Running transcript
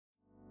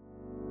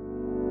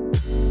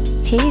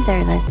Hey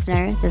there,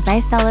 listeners. As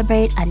I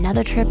celebrate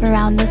another trip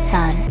around the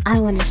sun, I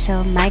want to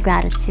show my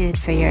gratitude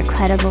for your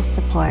incredible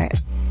support.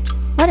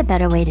 What a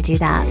better way to do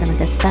that than with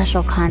a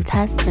special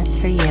contest just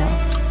for you?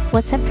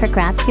 What's up for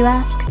grabs, you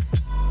ask?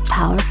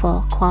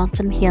 Powerful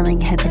quantum healing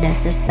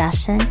hypnosis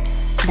session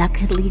that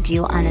could lead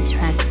you on a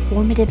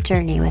transformative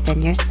journey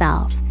within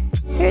yourself.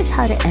 Here's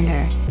how to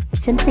enter.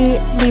 Simply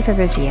leave a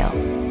review.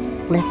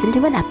 Listen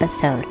to an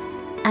episode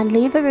and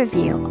leave a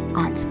review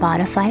on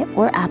Spotify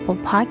or Apple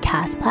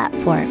Podcast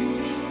platform,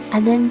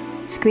 and then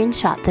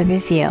screenshot the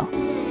review.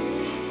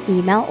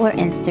 Email or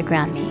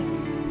Instagram me.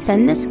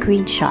 Send the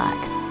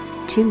screenshot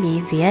to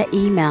me via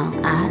email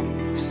at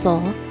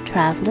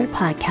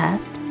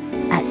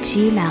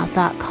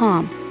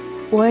soultravelerpodcast@gmail.com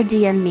or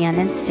DM me on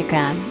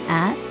Instagram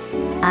at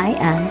I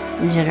am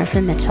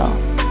Jennifer Mitchell.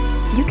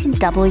 You can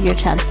double your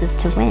chances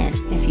to win.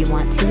 If you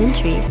want 2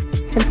 entries,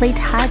 simply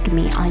tag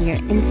me on your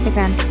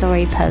Instagram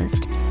story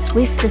post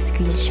with the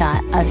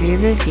screenshot of your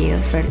review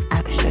for an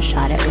extra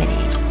shot at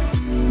winning.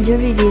 Your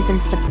reviews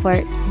and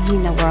support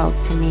mean the world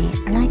to me,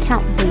 and I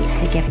can't wait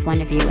to gift one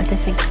of you with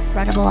this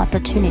incredible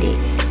opportunity.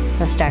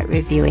 So start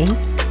reviewing,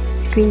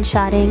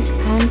 screenshotting,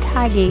 and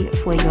tagging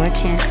for your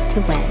chance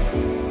to win.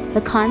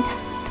 The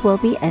contest will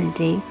be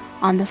ending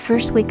on the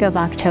first week of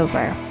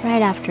October,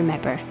 right after my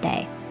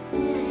birthday.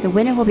 The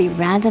winner will be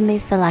randomly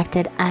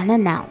selected and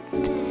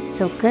announced.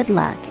 So good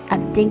luck,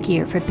 and thank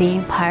you for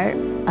being part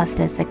of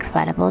this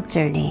incredible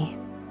journey.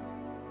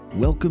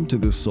 Welcome to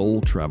the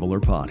Soul Traveler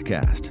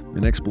Podcast,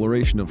 an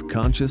exploration of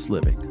conscious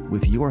living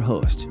with your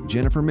host,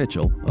 Jennifer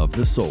Mitchell of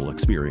The Soul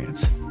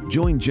Experience.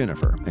 Join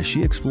Jennifer as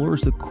she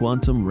explores the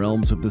quantum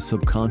realms of the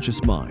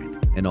subconscious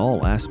mind and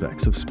all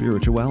aspects of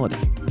spirituality.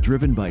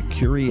 Driven by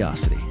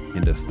curiosity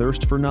and a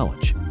thirst for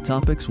knowledge,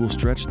 topics will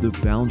stretch the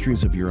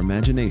boundaries of your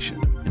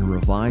imagination and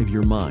revive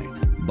your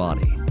mind,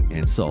 body,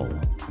 and soul.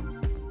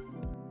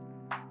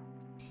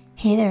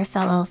 Hey there,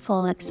 fellow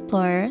soul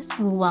explorers.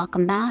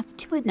 Welcome back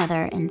to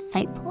another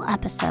insightful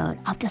episode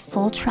of The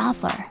Soul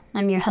Traveler.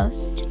 I'm your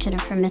host,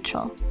 Jennifer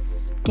Mitchell.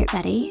 Get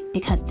ready,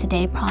 because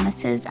today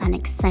promises an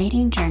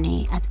exciting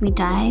journey as we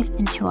dive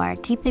into our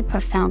deeply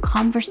profound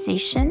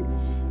conversation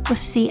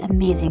with the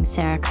amazing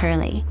Sarah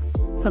Curley.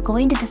 We're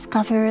going to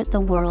discover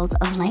the world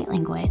of light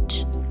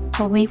language,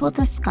 where we will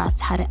discuss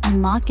how to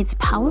unlock its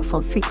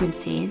powerful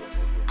frequencies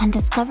and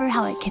discover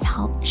how it can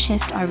help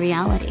shift our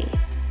reality.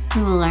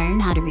 We will learn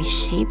how to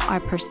reshape our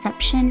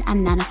perception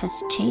and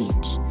manifest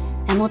change.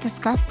 And we'll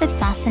discuss the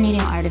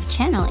fascinating art of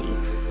channeling,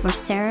 where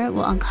Sarah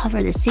will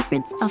uncover the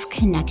secrets of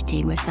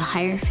connecting with the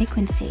higher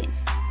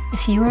frequencies.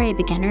 If you are a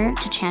beginner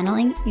to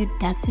channeling, you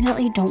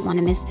definitely don't want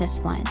to miss this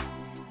one.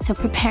 So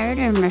prepare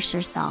to immerse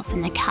yourself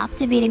in the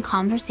captivating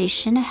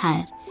conversation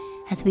ahead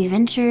as we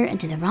venture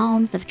into the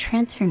realms of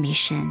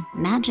transformation,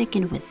 magic,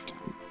 and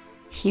wisdom.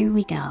 Here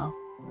we go.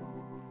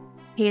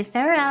 Hey,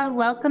 Sarah,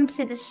 welcome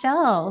to the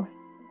show.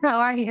 How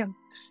are you?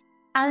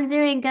 I'm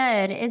doing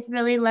good. It's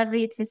really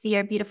lovely to see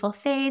your beautiful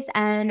face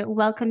and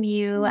welcome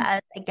you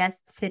as a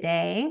guest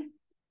today.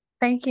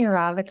 Thank you,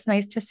 Rob. It's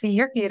nice to see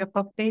your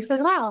beautiful face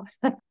as well.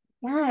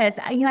 Yes,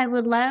 I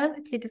would love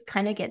to just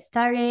kind of get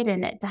started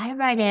and dive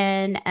right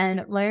in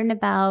and learn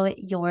about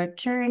your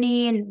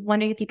journey, and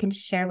wondering if you can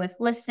share with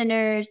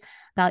listeners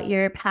about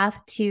your path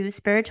to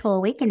spiritual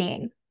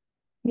awakening.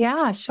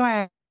 Yeah,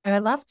 sure. I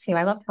would love to.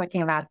 I love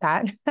talking about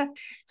that.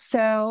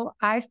 So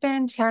I've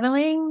been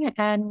channeling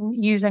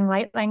and using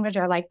light language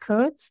or light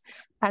codes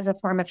as a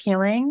form of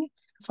healing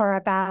for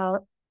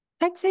about,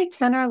 I'd say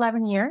 10 or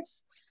 11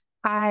 years.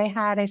 I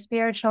had a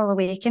spiritual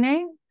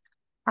awakening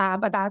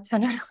about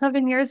 10 or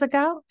 11 years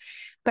ago,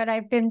 but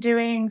I've been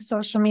doing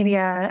social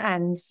media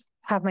and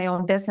have my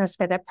own business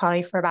with it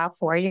probably for about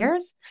 4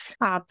 years.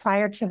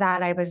 Prior to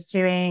that, I was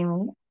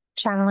doing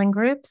channeling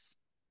groups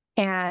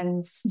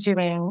and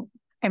doing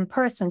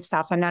in-person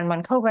stuff. And then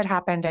when COVID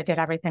happened, I did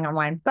everything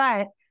online.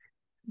 But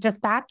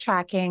just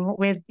backtracking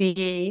with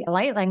the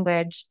light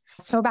language.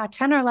 So about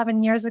 10 or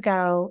 11 years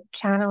ago,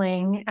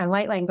 channeling and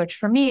light language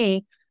for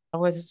me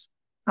was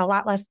a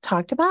lot less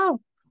talked about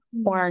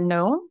or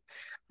known.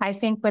 I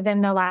think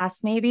within the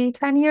last maybe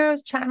 10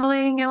 years,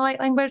 channeling and light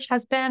language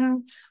has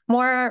been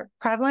more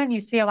prevalent. You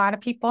see a lot of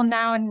people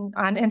now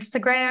on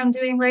Instagram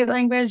doing light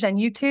language and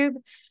YouTube.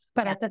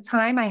 But at the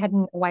time, I had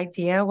no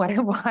idea what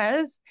it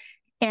was.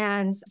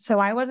 And so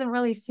I wasn't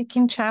really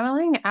seeking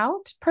channeling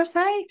out per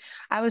se.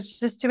 I was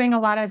just doing a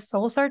lot of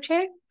soul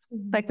searching,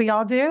 like we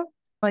all do.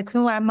 Like,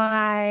 who am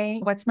I?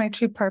 What's my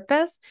true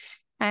purpose?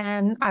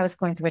 And I was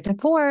going through a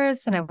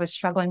divorce and I was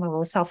struggling with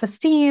low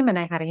self-esteem, and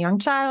I had a young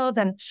child,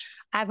 and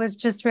I was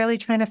just really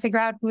trying to figure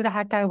out who the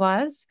heck I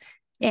was.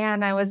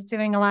 And I was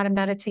doing a lot of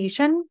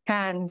meditation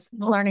and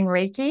learning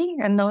Reiki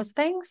and those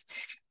things.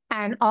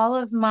 And all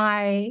of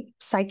my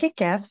psychic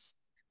gifts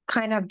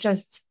kind of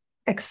just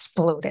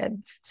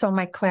exploded. So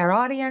my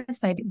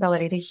clairaudience, my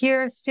ability to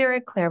hear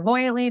spirit,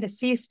 clairvoyantly, to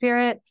see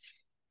spirit.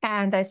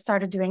 And I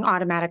started doing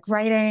automatic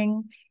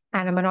writing,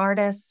 and I'm an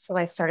artist. So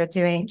I started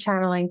doing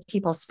channeling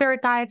people's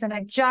spirit guides, and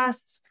I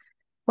just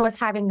was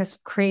having this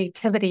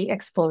creativity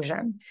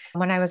explosion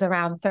when I was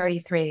around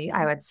 33,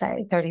 I would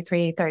say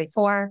 33,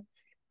 34.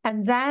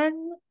 And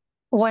then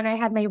when I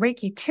had my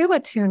Reiki 2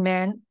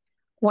 attunement,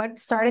 what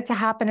started to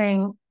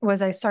happening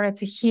was I started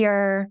to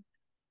hear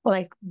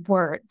like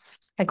words,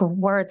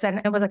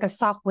 and it was like a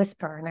soft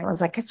whisper, and it was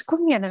like,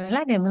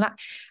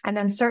 and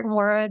then certain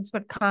words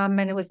would come,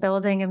 and it was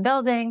building and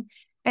building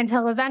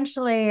until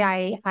eventually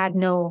I had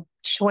no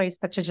choice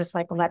but to just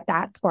like let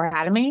that pour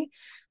out of me.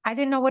 I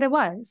didn't know what it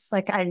was.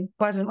 Like, I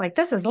wasn't like,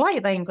 this is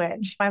light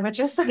language. I would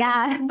just,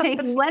 Yeah.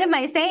 Like, what am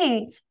I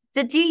saying?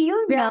 So do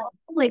you know,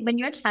 like when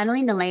you're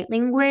channeling the light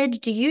language,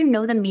 do you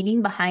know the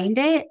meaning behind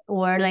it,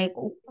 or like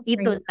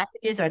receive those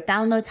messages or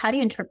downloads? How do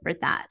you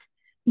interpret that?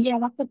 Yeah,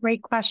 that's a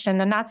great question.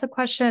 And that's a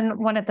question,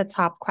 one of the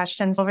top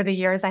questions over the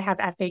years. I have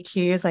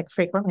FAQs, like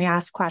frequently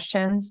asked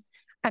questions.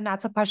 And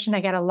that's a question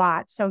I get a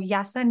lot. So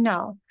yes and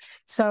no.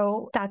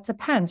 So that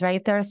depends,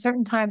 right? There are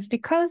certain times,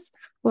 because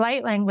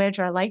light language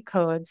or light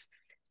codes,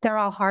 they're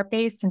all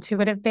heart-based,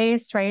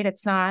 intuitive-based, right?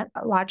 It's not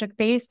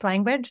logic-based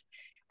language.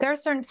 There are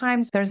certain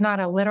times there's not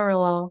a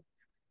literal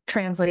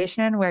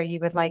translation where you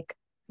would like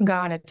go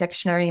on a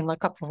dictionary and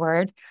look up a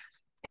word.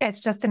 It's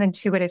just an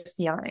intuitive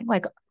feeling.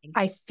 Like,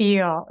 I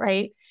feel,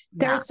 right?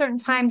 There are certain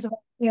times where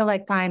I feel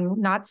like I'm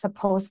not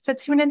supposed to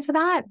tune into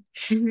that.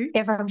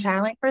 If I'm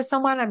channeling for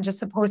someone, I'm just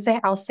supposed to,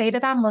 I'll say to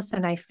them,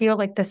 listen, I feel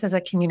like this is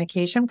a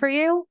communication for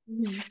you.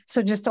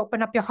 So just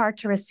open up your heart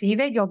to receive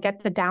it. You'll get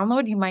the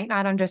download. You might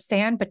not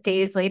understand, but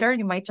days later,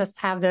 you might just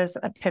have this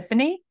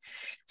epiphany.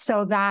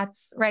 So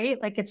that's right.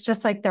 Like, it's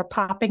just like they're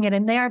popping it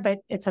in there, but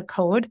it's a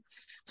code.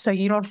 So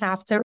you don't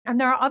have to.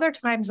 And there are other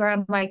times where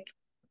I'm like,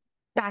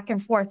 back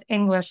and forth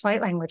English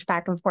light language,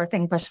 back and forth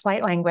English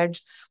light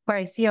language, where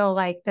I feel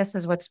like this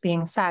is what's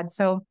being said.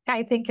 So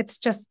I think it's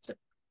just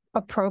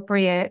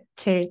appropriate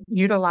to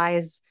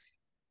utilize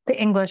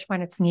the English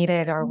when it's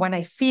needed, or when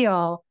I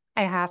feel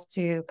I have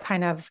to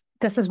kind of,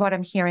 this is what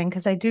I'm hearing,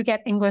 because I do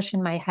get English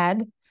in my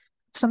head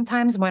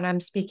sometimes when I'm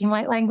speaking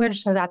light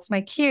language. So that's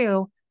my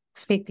cue,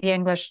 speak the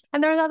English.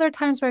 And there's other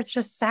times where it's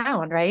just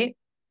sound, right?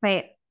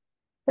 Right.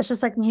 It's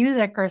just like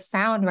music or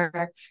sound,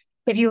 where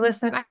if you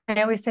listen,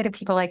 I always say to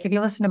people, like, if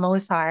you listen to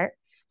Mozart,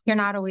 you're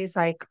not always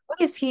like, what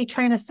is he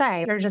trying to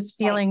say? You're just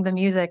feeling the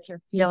music.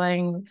 You're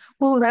feeling,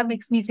 oh, that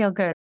makes me feel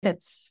good.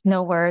 It's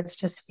no words,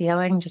 just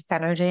feeling, just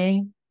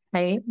energy,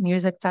 right?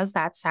 Music does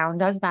that. Sound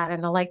does that.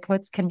 And the light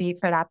codes can be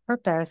for that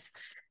purpose.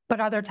 But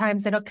other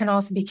times it can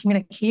also be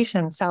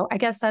communication. So I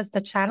guess as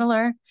the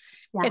channeler,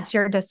 it's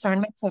your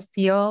discernment to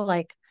feel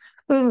like,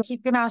 ooh,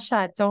 keep your mouth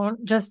shut.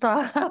 Don't just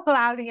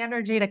allow the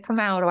energy to come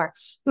out, or,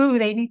 ooh,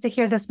 they need to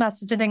hear this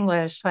message in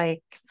English.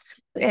 Like,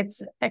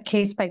 it's a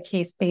case by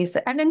case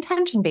basis, and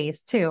intention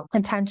based too.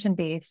 Intention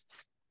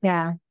based.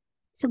 Yeah.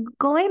 So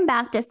going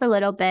back just a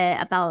little bit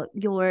about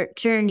your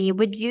journey,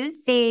 would you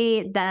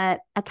say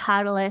that a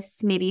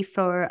catalyst maybe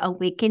for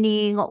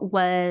awakening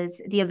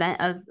was the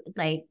event of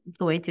like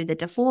going through the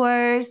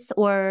divorce,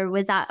 or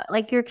was that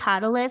like your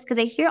catalyst? Because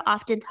I hear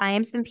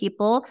oftentimes from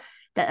people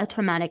that a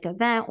traumatic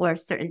event or a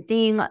certain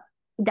thing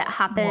that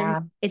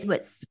happened is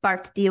what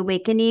sparked the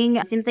awakening.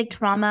 It seems like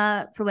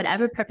trauma, for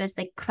whatever purpose,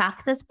 like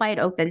cracks us wide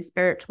open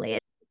spiritually.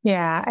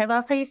 Yeah. I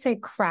love how you say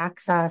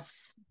cracks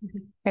us.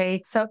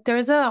 Okay. So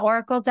there's an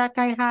oracle deck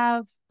I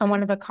have, and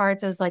one of the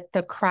cards is like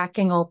the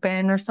cracking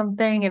open or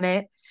something. And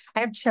I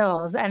have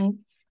chills, and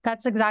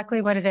that's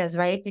exactly what it is,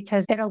 right?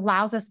 Because it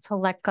allows us to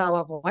let go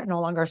of what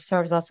no longer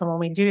serves us. And when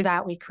we do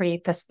that, we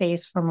create the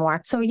space for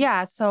more. So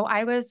yeah, so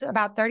I was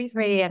about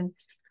 33, and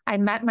I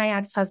met my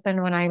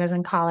ex-husband when I was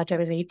in college. I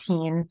was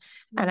 18,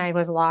 and I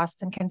was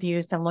lost and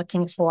confused and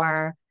looking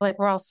for, like,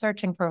 we're all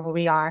searching for who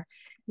we are.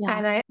 Yeah.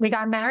 And we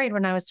got married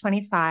when I was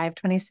 25,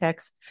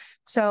 26.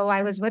 So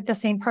I was with the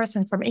same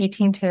person from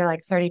 18 to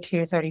like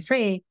 32,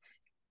 33.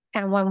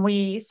 And when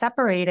we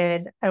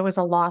separated, it was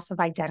a loss of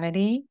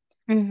identity.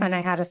 And I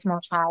had a small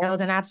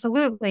child. And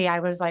absolutely, I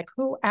was like,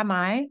 who am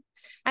I?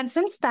 And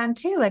since then,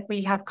 too, like,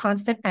 we have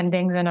constant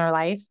endings in our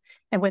life.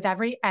 And with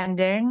every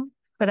ending,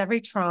 with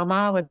every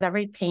trauma, with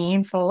every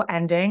painful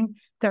ending,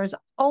 there's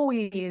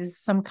always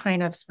some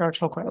kind of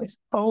spiritual growth,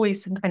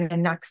 always some kind of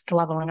next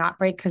leveling up,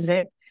 right? Because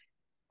it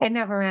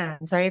never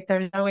ends, right?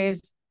 There's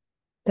always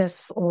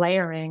this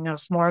layering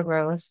of more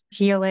growth,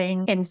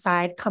 healing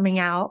inside, coming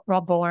out,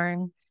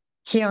 reborn,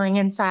 healing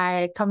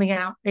inside, coming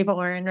out,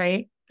 reborn,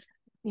 right?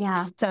 Yeah.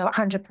 So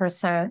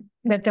 100%,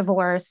 the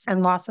divorce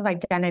and loss of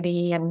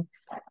identity and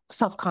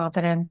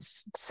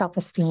self-confidence,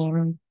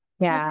 self-esteem.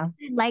 Yeah.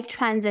 Like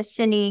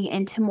transitioning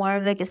into more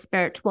of like a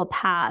spiritual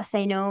path.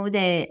 I know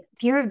that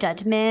fear of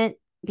judgment,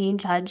 being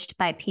judged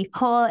by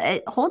people,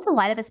 it holds a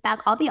lot of us back.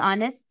 I'll be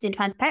honest and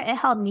transparent. It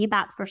held me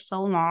back for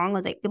so long. I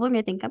was like, people are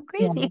going to think I'm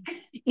crazy,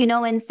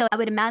 And so I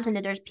would imagine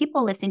that there's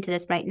people listening to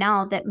this right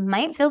now that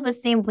might feel the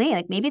same way.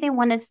 Like maybe they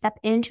want to step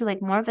into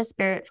like more of a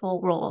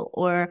spiritual role,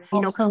 or,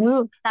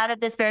 come out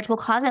of the spiritual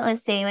closet,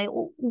 let's say. Like,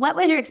 what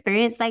was your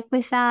experience like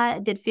with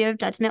that? Did fear of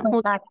judgment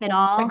hold up at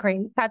all?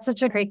 That's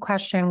such a great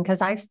question, because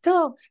I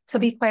still, to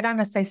be quite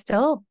honest, I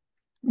still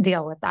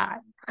deal with that.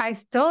 I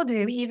still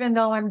do, even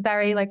though I'm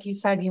very, like you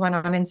said, you went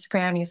on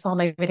Instagram, you saw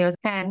my videos,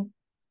 and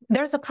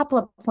there's a couple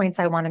of points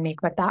I want to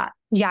make with that.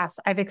 Yes,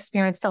 I've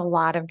experienced a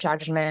lot of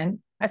judgment,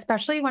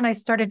 especially when I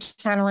started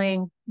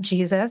channeling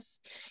Jesus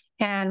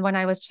and when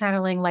I was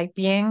channeling light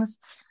beings.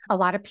 A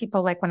lot of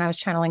people, like when I was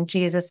channeling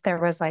Jesus, there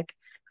was like,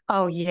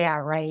 oh, yeah,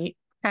 right.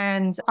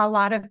 And a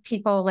lot of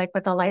people, like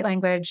with the light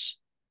language,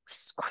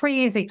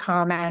 crazy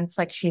comments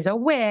like she's a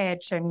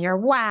witch and you're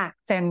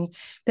whacked and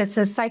this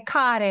is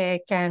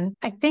psychotic. And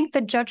I think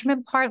the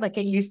judgment part, like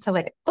it used to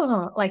like,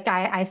 oh, like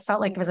I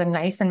felt like it was a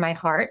knife in my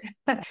heart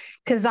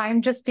because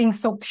I'm just being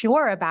so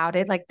pure about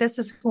it. Like, this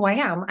is who I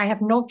am. I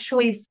have no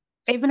choice.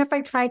 Even if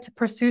I tried to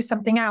pursue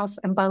something else,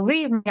 and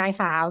believe me,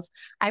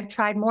 I've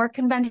tried more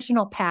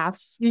conventional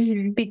paths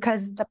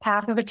because the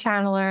path of a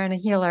channeler and a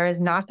healer is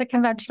not the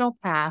conventional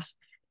path,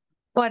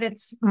 but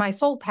it's my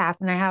soul path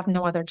and I have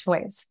no other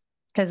choice.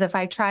 Because if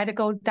I try to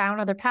go down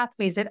other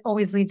pathways, it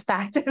always leads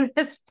back to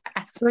this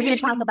path. We're going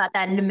to talk about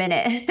that in a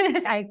minute.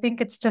 I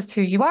think it's just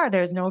who you are.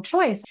 There's no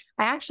choice.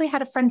 I actually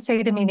had a friend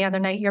say to me the other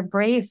night, "You're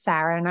brave,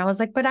 Sarah." And I was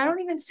like, but I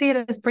don't even see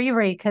it as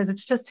bravery because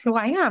it's just who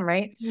I am,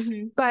 right?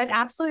 But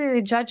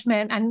absolutely the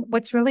judgment. And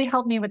what's really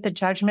helped me with the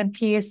judgment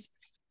piece,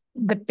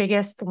 the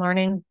biggest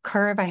learning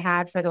curve I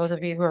had for those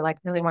of you who are like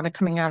really want to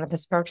coming out of the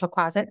spiritual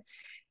closet,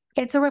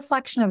 it's a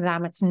reflection of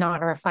them. It's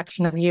not a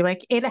reflection of you.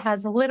 Like, it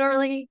has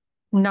literally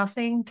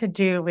nothing to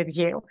do with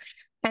you.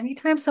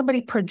 Anytime somebody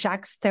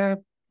projects their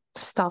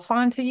stuff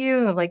onto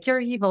you, like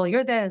you're evil,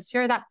 you're this,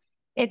 you're that,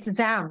 it's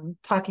them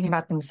talking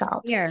about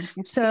themselves.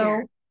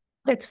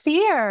 It's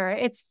fear.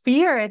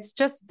 It's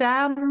just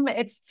them.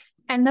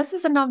 And this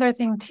is another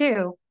thing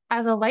too.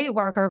 As a light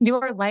worker,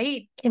 your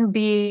light can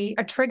be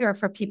a trigger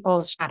for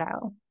people's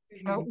shadow.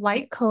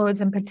 Light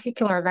codes in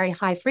particular are very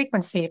high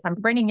frequency. If I'm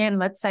bringing in,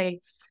 let's say,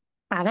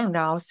 I don't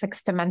know,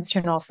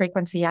 6-dimensional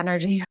frequency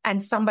energy,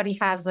 and somebody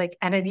has like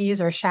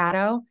entities or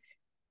shadow,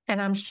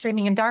 and I'm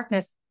streaming in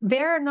darkness,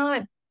 they're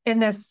not in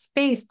this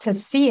space to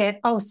see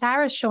it. Oh,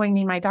 Sarah's showing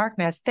me my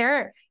darkness.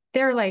 They're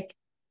like,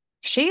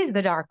 she's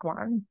the dark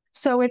one.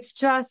 So it's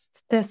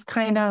just this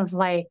kind of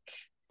like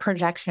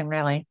projection,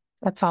 really.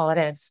 That's all it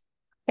is.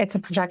 It's a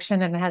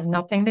projection and it has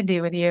nothing to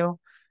do with you.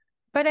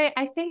 But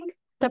I think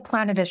the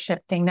planet is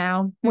shifting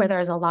now, where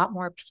there's a lot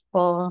more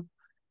people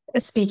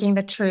speaking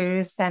the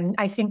truth. And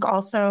I think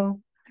also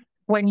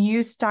when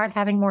you start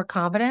having more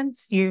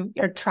confidence, you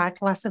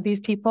attract less of these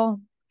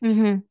people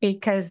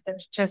because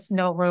there's just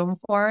no room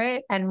for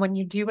it. And when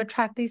you do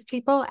attract these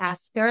people,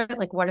 ask spirit,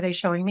 like, what are they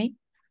showing me?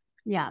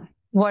 Yeah.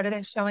 What are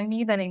they showing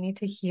me that I need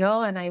to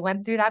heal? And I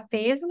went through that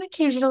phase and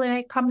occasionally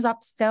it comes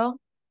up still.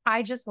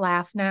 I just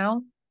laugh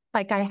now.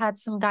 Like, I had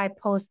some guy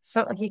post,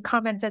 so he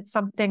commented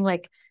something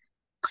like,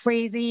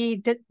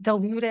 crazy,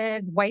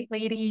 deluded white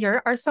lady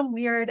or some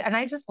weird. And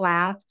I just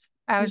laughed.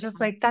 I was just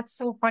like, that's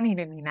so funny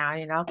to me now,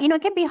 you know?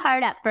 It can be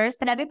hard at first,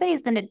 but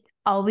everybody's going to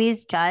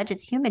always judge.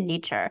 It's human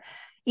nature.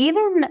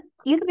 Even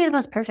you could be the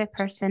most perfect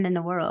person in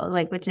the world,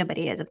 like, which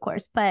nobody is, of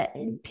course, but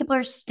people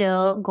are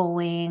still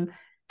going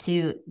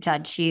to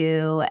judge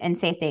you and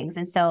say things.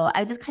 And so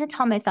I just kind of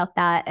tell myself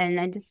that, and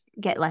I just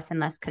get less and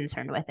less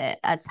concerned with it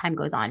as time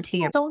goes on.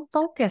 Don't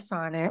focus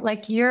on it.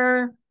 Like,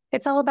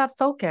 it's all about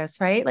focus,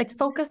 right? Like,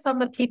 focus on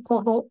the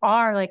people who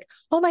are like,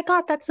 oh my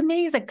God, that's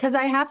amazing. Because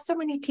I have so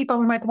many people.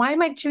 I'm like, why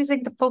am I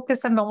choosing to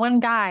focus on the one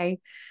guy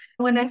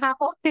when I have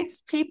all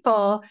these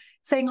people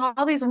saying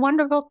all these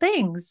wonderful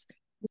things?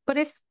 But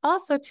if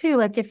also too,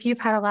 like, if you've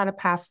had a lot of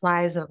past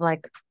lives of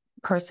like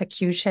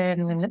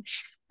persecution, and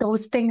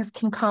those things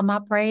can come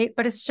up, right?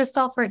 But it's just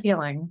all for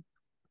healing.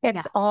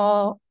 It's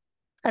all,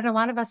 and a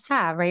lot of us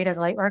have, right? As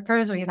light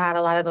workers, we've had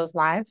a lot of those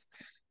lives.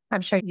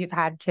 I'm sure you've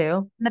had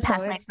too. I'm a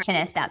past life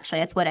nutritionist, actually.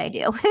 That's what I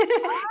do.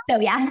 So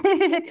yeah,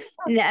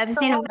 I've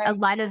seen a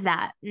lot of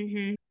that.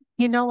 You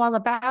know all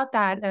about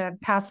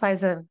that, past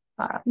lives of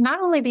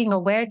not only being a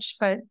witch,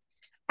 but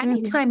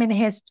anytime in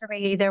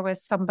history there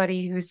was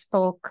somebody who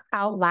spoke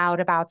out loud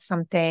about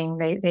something,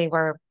 they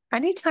were,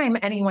 anytime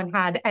anyone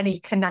had any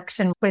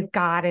connection with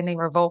God and they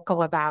were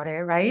vocal about it,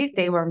 right?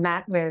 They were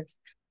met with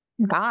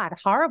God,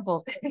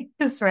 horrible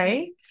things,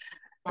 right?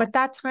 But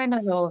that time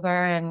is over,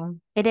 and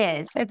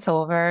it's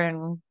over,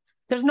 and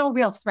there's no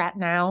real threat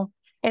now.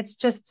 It's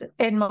just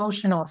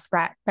emotional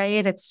threat,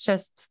 right? It's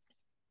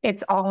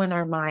all in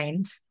our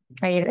mind,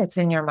 right? It's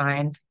in your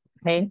mind,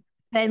 right?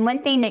 And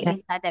one thing that you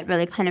said that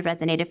really kind of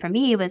resonated for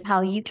me was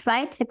how you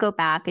tried to go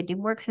back and do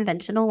more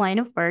conventional line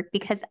of work,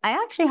 because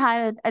I actually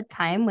had a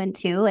time when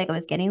too, like, I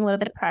was getting a little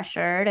bit of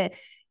pressure to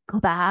go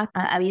back.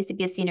 I used to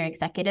be a senior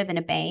executive in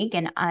a bank,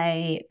 and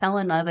I fell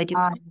in love. I do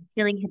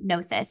healing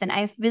hypnosis, and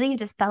I really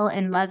just fell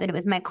in love, and it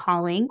was my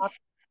calling.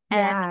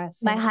 And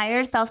my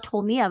higher self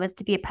told me I was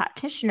to be a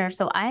practitioner.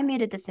 So I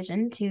made a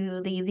decision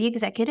to leave the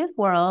executive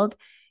world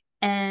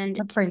and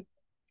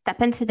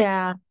step into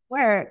this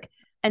work.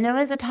 And there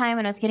was a time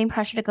when I was getting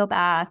pressure to go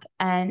back.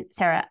 And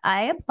Sarah,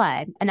 I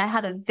applied, and I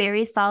had a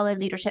very solid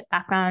leadership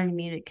background. I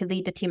mean, it could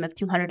lead a team of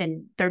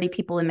 230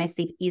 people in my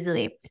sleep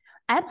easily.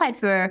 I applied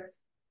for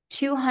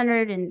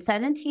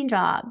 217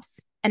 jobs,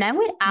 and I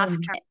went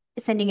after it.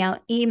 sending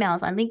out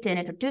emails on LinkedIn,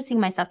 introducing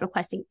myself,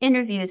 requesting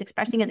interviews,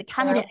 expressing as a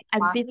candidate. I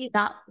really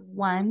got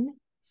one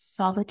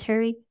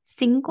solitary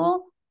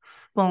single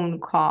phone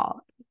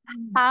call.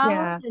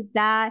 How does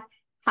that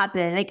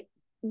happen? Like,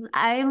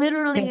 I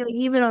literally,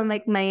 even on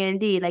like my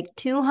Indeed, like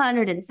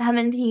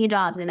 217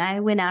 jobs, and I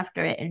went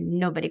after it and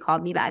nobody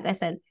called me back. I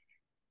said,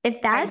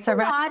 if that's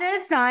not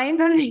a sign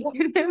from the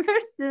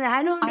universe, then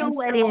I don't know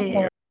what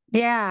is.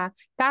 Yeah,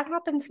 that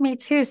happened to me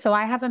too. So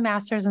I have a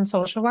master's in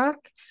social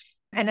work.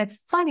 And it's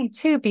funny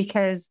too,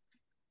 because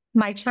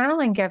my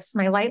channeling gifts,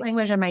 my light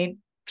language and my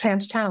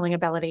trance channeling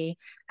ability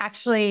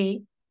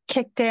actually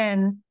kicked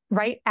in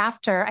right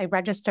after I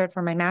registered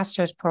for my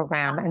master's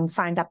program and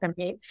signed up and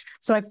paid.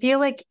 So I feel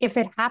like if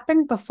it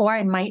happened before,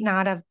 I might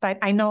not have, but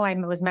I know I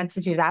was meant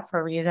to do that for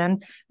a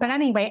reason. But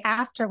anyway,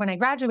 after when I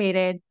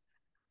graduated,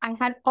 I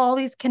had all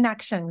these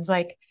connections.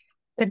 Like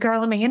the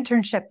girl in my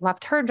internship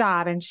left her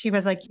job and she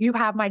was like, you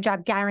have my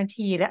job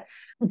guaranteed.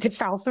 It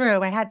fell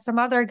through. I had some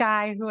other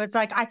guy who was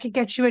like, I could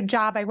get you a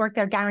job. I worked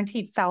there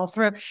guaranteed, fell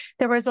through.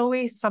 There was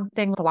always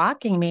something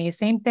blocking me.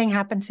 Same thing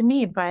happened to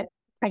me, but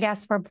I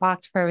guess we're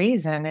blocked for a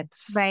reason.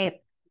 It's right.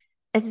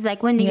 It's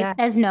like when you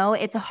says no,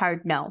 it's a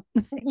hard no.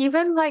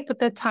 Even like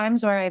the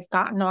times where I've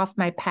gotten off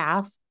my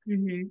path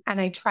and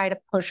I try to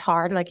push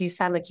hard, like you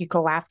said, like you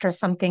go after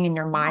something in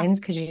your minds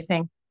because you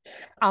think,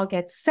 I'll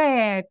get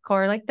sick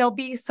or like there'll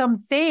be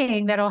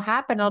something that'll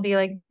happen. I'll be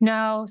like,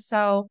 no.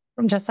 So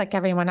I'm just like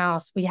everyone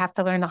else. We have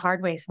to learn the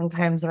hard way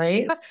sometimes,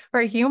 right?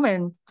 We're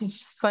human. It's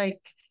just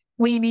like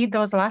we need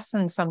those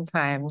lessons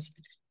sometimes.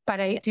 But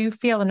I do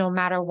feel that no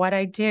matter what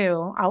I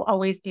do, I'll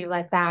always be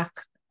led back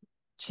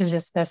to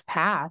just this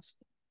path,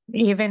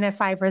 even if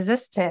I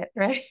resist it,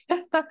 right?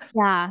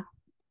 Yeah,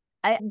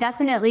 I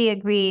definitely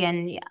agree.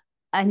 And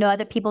I know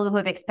other people who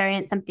have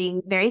experienced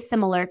something very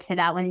similar to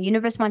that. When the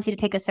universe wants you to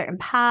take a certain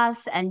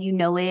path and you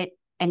know it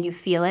and you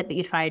feel it, but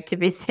you try to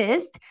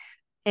resist,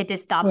 it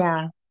just stops.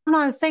 Yeah. No,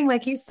 I was saying,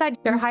 like you said,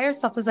 your higher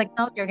self is like,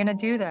 no, you're going to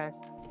do this.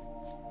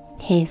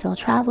 Hey, soul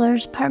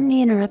travelers, pardon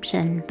the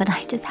interruption, but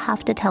I just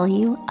have to tell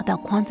you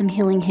about quantum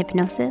healing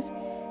hypnosis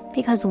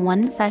because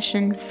one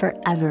session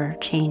forever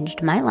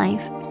changed my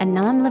life. And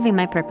now I'm living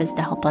my purpose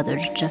to help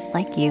others just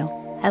like you.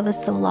 I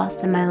was so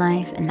lost in my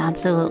life and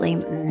absolutely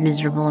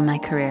miserable in my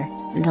career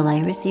until I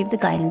received the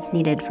guidance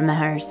needed from my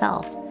higher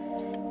self.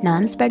 Now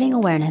I'm spreading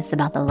awareness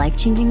about the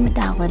life-changing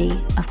modality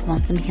of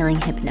quantum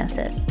healing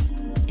hypnosis.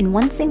 In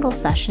one single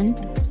session,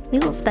 we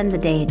will spend the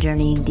day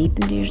journeying deep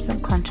into your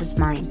subconscious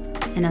mind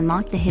and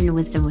unlock the hidden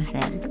wisdom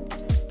within.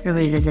 You'll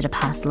revisit a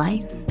past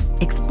life,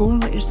 explore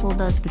what your soul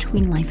does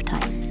between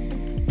lifetimes.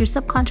 Your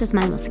subconscious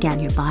mind will scan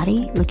your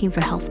body, looking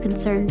for health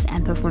concerns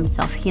and perform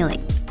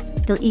self-healing.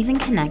 You'll even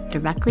connect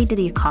directly to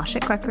the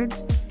Akashic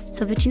records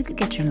so that you could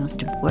get your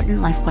most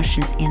important life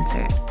questions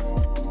answered.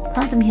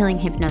 Quantum healing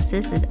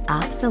hypnosis is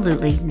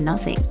absolutely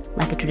nothing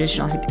like a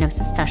traditional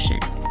hypnosis session.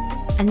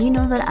 And you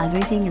know that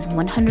everything is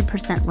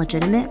 100%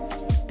 legitimate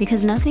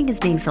because nothing is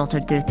being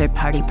filtered through a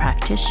third-party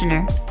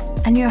practitioner,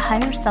 and your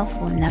higher self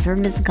will never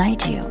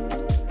misguide you.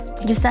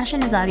 Your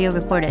session is audio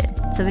recorded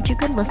so that you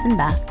could listen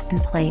back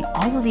and play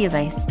all of the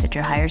advice that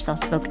your higher self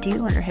spoke to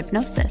you under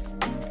hypnosis.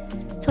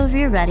 So if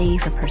you're ready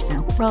for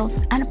personal growth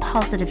and a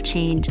positive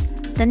change,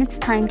 then it's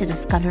time to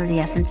discover the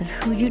essence of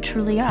who you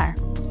truly are.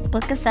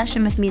 Book a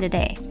session with me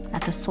today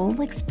at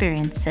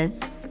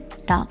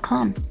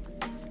thesoulexperiences.com.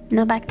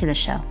 Now back to the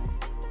show.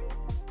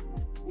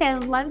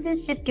 I'd love to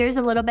shift gears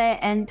a little bit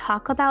and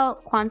talk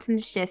about quantum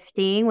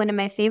shifting. One of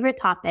my favorite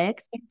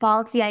topics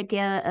involves the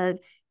idea of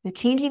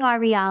changing our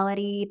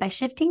reality by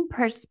shifting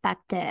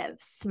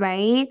perspectives,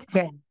 right?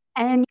 Yeah.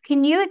 And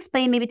can you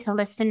explain maybe to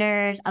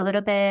listeners a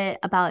little bit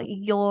about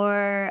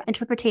your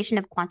interpretation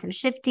of quantum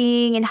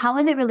shifting and how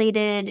is it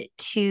related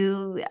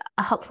to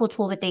a helpful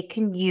tool that they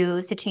can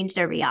use to change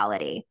their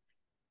reality?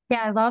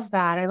 Yeah, I love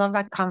that. I love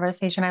that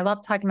conversation. I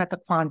love talking about the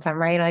quantum,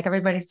 right? Like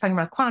everybody's talking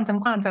about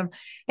quantum.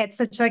 It's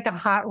such like a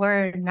hot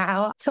word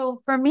now.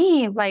 So for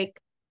me, like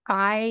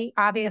I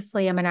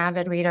obviously am an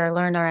avid reader,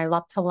 learner. I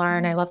love to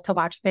learn. I love to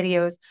watch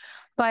videos.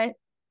 But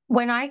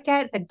when I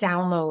get a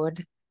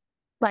download,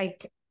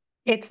 like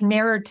it's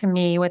mirrored to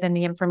me within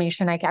the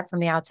information I get from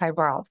the outside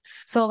world.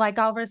 So like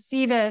I'll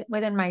receive it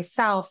within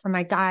myself from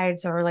my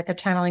guides or like a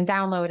channeling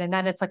download. And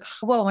then it's like,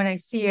 whoa, when I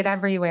see it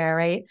everywhere,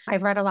 right?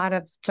 I've read a lot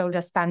of Joe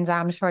Dispenza,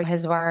 I'm sure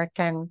his work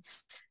and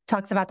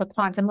talks about the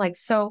quantum. Like,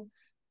 so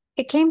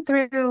it came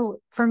through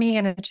for me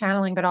in a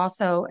channeling, but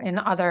also in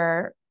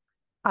other,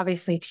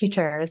 obviously,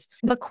 teachers.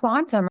 The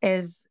quantum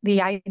is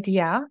the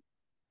idea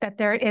that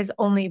there is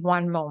only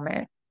one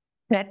moment,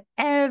 that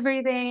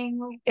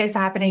everything is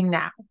happening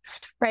now,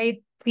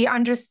 right? The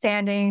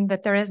understanding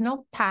that there is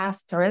no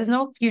past, there is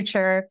no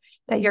future,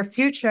 that your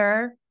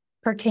future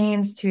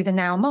pertains to the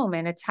now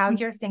moment. It's how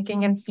you're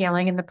thinking and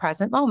feeling in the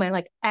present moment.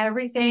 Like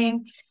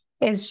everything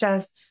is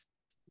just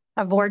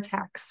a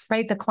vortex,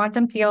 right? The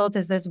quantum field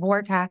is this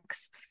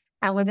vortex.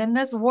 And within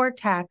this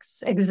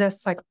vortex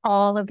exists like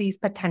all of these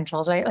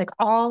potentials, right? Like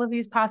all of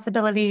these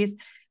possibilities.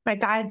 My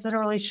guides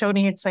literally showed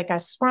me it's like a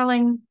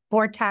swirling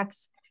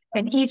vortex.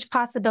 And each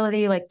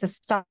possibility, like the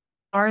stars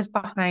stars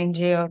behind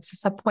you. It's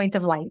just a point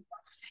of light.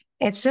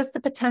 It's just the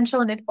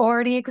potential and it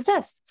already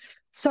exists.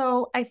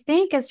 So I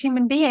think as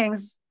human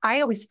beings,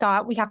 I always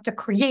thought we have to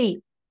create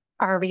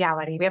our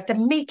reality. We have to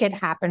make it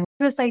happen.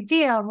 This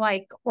idea of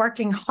like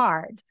working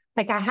hard,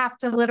 like I have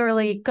to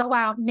literally go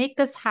out, make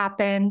this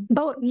happen.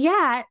 But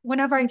yet,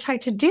 whenever I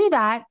tried to do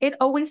that, it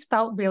always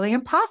felt really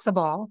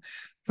impossible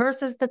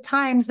versus the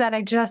times that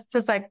I just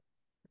was like,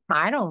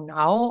 I don't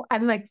know.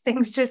 And like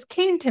things just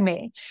came to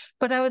me.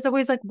 But I was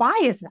always like, why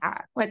is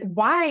that? Like,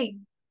 why?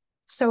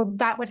 So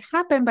that would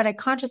happen, but I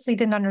consciously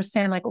didn't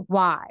understand like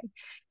why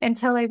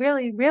until I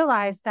really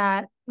realized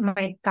that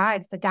my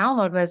guides, the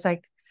download was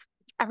like,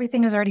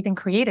 everything has already been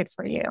created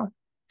for you.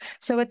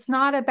 So it's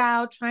not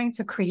about trying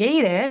to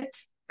create it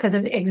because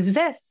it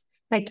exists.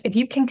 Like if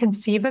you can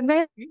conceive of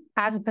it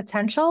as a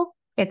potential,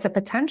 it's a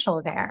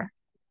potential there.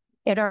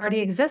 It already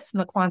exists in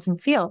the quantum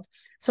field.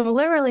 So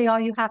literally all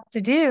you have to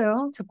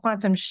do to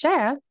quantum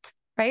shift,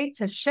 right?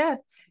 To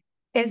shift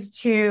is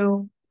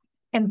to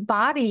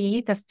embody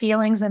the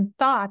feelings and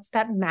thoughts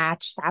that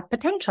match that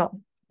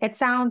potential. It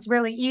sounds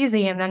really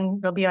easy. And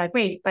then you'll be like,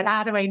 wait, but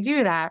how do I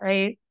do that?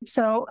 Right.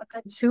 So a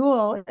good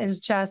tool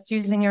is just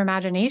using your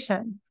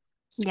imagination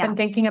and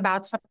thinking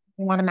about something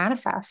you want to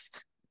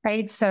manifest.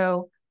 Right.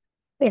 So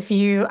if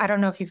you, I don't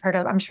know if you've heard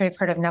of, I'm sure you've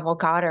heard of Neville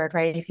Goddard,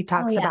 right? If he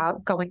talks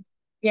about going,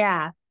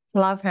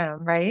 love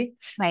him, right?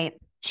 Right.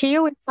 He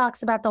always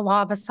talks about the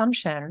law of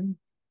assumption.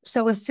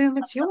 So assume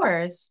it's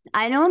yours.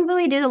 I don't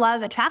really do the law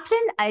of attraction.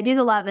 I do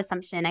the law of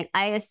assumption.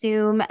 I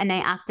assume and I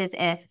act as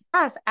if.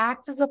 Yes,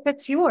 act as if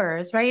it's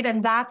yours, right?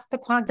 And that's the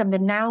quantum, the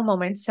now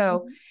moment.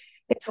 So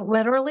it's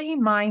literally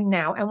mine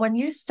now. And when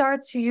you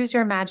start to use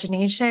your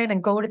imagination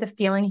and go to the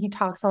feeling, he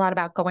talks a lot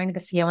about going to the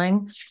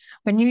feeling.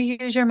 When you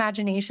use your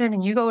imagination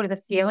and you go to the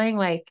feeling,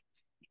 like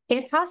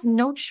it has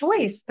no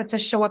choice but to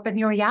show up in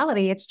your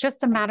reality. It's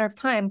just a matter of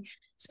time.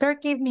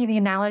 Spirit gave me the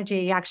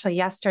analogy actually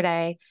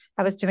yesterday.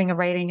 I was doing a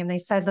writing and they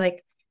said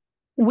like,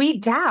 we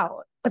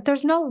doubt, but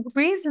there's no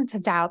reason to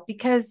doubt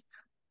because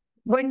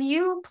when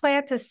you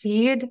plant a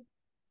seed,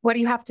 what do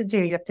you have to do?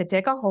 You have to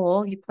dig a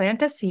hole, you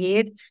plant a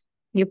seed,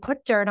 you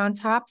put dirt on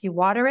top, you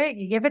water it,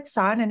 you give it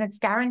sun, and it's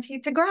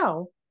guaranteed to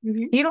grow.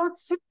 You don't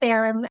sit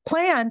there and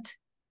plant.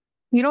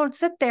 You don't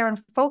sit there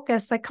and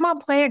focus like, come on,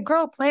 plant,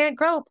 grow, plant,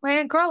 grow,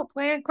 plant, grow,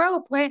 plant, grow,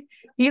 plant.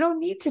 You don't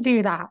need to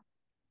do that.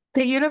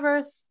 The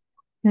universe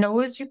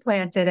knows you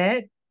planted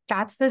it.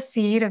 That's the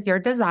seed of your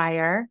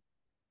desire.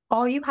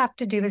 All you have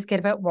to do is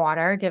give it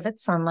water, give it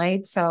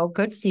sunlight. So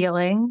good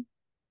feeling,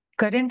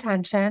 good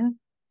intention,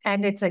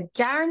 and it's a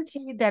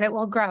guarantee that it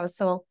will grow.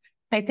 So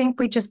I think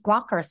we just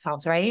block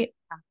ourselves, right?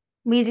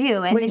 We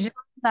do. And it's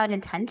about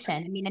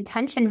intention. I mean,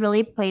 intention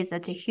really plays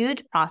such a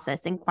huge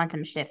process in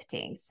quantum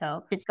shifting.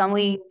 So it's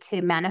going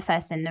to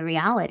manifest in the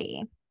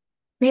reality.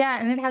 Yeah.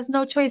 And it has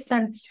no choice.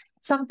 And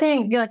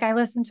something like I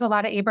listen to a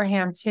lot of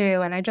Abraham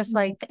too. And I just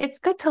like, it's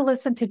good to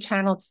listen to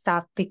channeled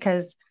stuff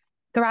because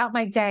throughout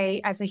my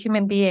day as a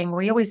human being,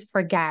 we always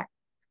forget.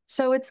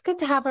 So it's good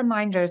to have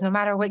reminders, no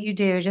matter what you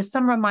do, just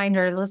some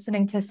reminders,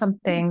 listening to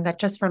something that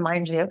just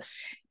reminds you.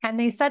 And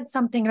they said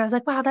something and I was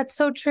like, wow, that's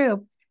so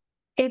true.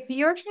 If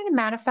you're trying to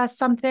manifest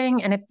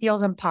something and it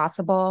feels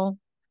impossible,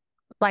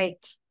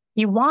 like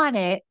you want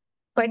it,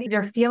 but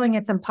you're feeling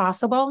it's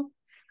impossible,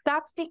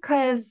 that's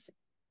because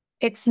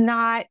it's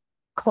not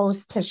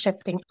close to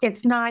shifting.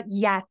 It's not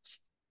yet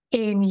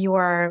in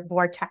your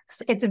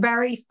vortex. It's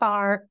very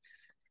far.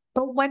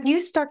 But when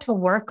you start to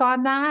work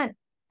on that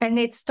and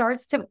it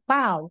starts to,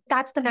 wow,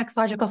 that's the next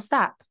logical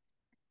step.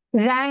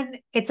 Then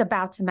it's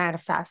about to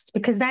manifest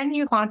because then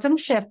you quantum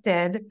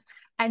shifted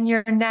and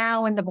you're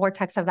now in the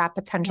vortex of that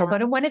potential.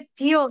 But when it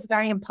feels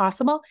very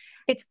impossible,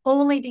 it's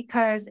only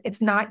because it's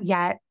not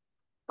yet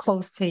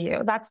close to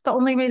you. That's the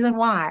only reason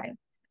why.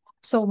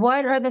 So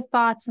what are the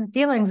thoughts and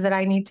feelings that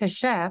I need to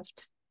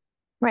shift?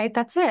 Right?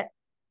 That's it.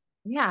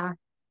 Yeah.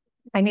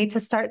 I need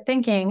to start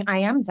thinking I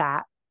am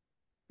that,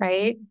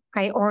 right?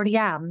 I already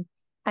am.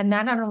 And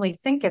then not only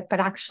think it, but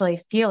actually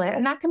feel it.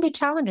 And that can be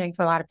challenging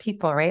for a lot of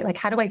people, right? Like,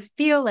 how do I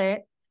feel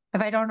it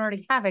if I don't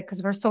already have it?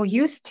 Because we're so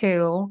used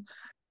to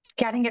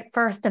getting it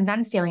first and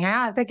then feeling,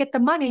 if I get the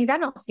money,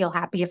 then I'll feel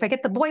happy. If I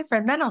get the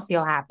boyfriend, then I'll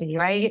feel happy,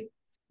 right?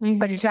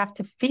 But you have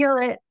to feel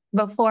it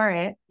before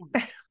it.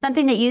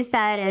 Something that you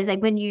said is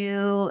like when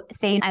you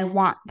say, I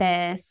want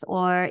this,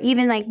 or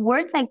even like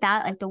words like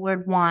that, like the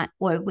word want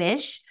or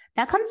wish,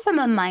 that comes from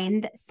a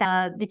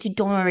mindset that you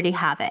don't already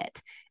have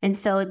it. And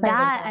so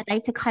that I'd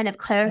like to kind of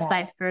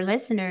clarify for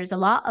listeners, a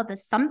lot of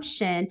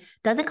assumption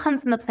doesn't come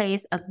from a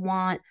place of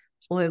want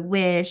or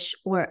wish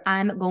or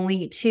I'm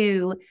going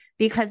to,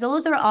 because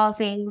those are all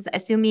things,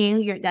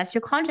 assuming that's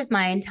your conscious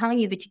mind telling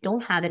you that you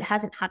don't have it,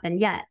 hasn't happened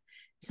yet.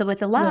 So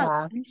with a lot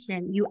of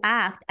assumption, you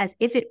act as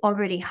if it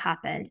already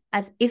happened,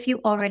 as if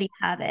you already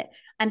have it.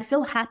 I'm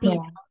so happy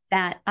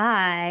that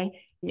I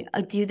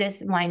do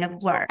this line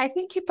of work. I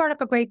think you brought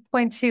up a great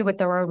point too with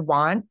the word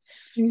want.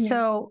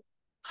 So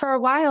for a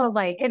while,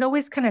 like it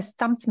always kind of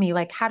stumped me,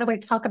 like, how do I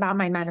talk about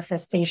my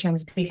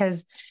manifestations?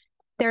 Because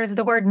there's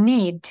the word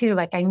need too.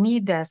 Like, I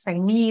need this, I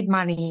need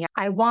money,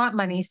 I want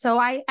money. So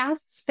I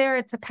asked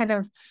Spirit to kind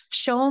of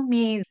show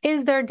me,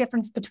 is there a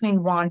difference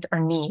between want or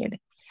need?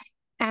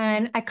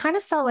 And I kind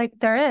of felt like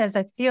there is.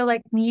 I feel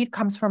like need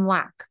comes from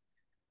lack.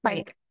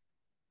 Like,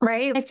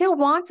 right? I feel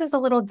want is a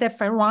little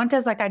different. Want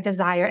is like I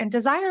desire, and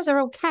desires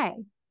are okay.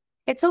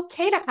 It's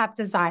okay to have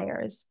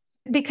desires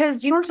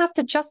because you don't have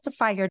to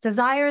justify your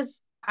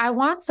desires. I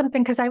want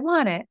something because I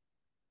want it.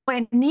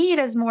 When need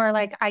is more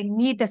like, I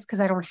need this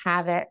because I don't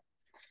have it.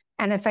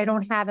 And if I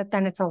don't have it,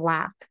 then it's a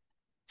lack.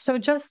 So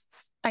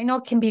just, I know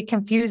it can be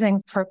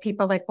confusing for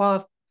people like,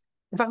 well,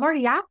 if I'm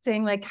already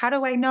acting, like, how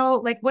do I know?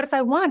 Like, what if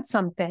I want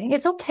something?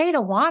 It's okay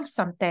to want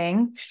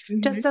something,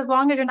 just as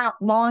long as you're not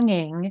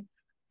longing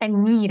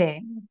and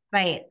needing.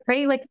 Right.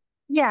 Right. Like,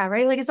 yeah,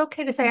 right. Like, it's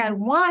okay to say, I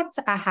want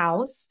a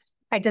house,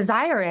 I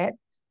desire it,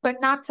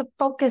 but not to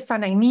focus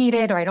on I need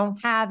it or I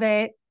don't have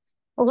it.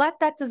 Let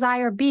that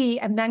desire be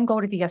and then go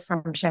to the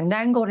assumption,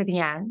 then go to the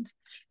end,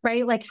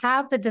 right? Like,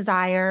 have the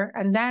desire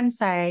and then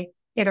say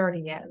it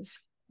already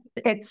is.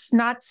 It's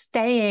not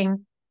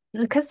staying,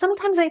 because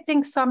sometimes I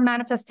think some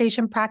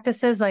manifestation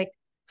practices, like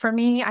for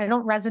me, I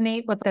don't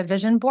resonate with the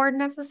vision board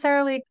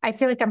necessarily. I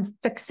feel like I'm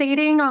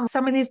fixating on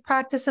some of these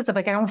practices of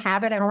like, I don't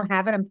have it, I don't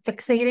have it. I'm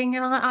fixating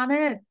on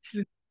it.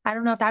 I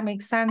don't know if that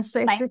makes sense.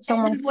 It's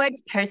almost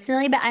words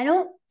personally, but I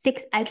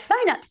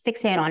try not to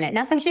fixate on it. And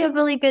that's actually a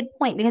really good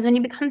point, because when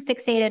you become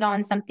fixated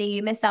on something,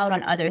 you miss out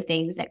on other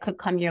things that could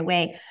come your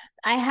way.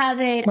 I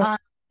have it I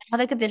have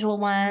like a visual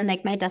one,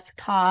 like my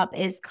desktop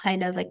is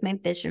kind of like my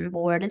vision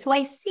board. And so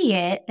I see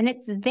it and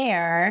it's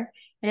there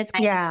and it's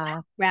kind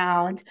of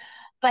background,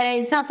 but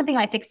it's not something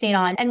I fixate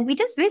on. And we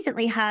just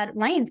recently had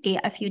Lionsgate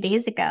a few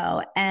days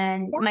ago,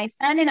 and my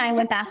son and I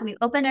went back and we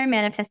opened our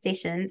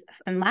manifestations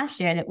from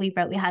last year that we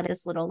wrote. We had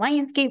this little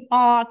Lionsgate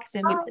box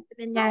and we put them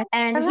in there,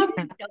 and he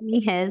didn't show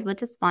me his,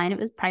 which is fine. It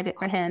was private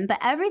for him, but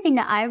everything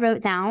that I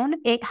wrote down,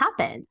 it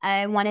happened.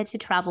 I wanted to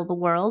travel the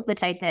world,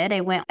 which I did. I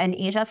went in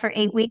Asia for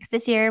 8 weeks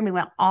this year and we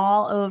went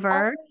all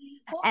over.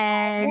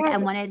 And I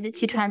wanted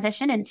to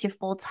transition into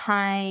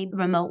full-time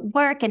remote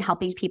work and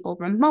helping people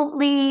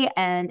remotely.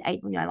 And I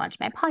launched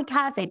my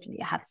podcast.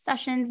 I have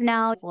sessions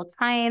now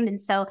full-time.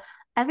 And so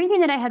everything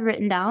that I had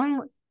written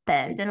down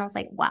happened. And I was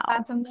like, wow.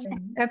 That's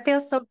amazing. It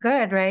feels so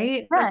good,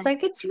 right? Yes. It's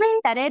like, it's right.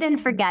 Set it and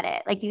forget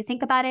it. Like, you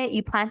think about it,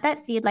 you plant that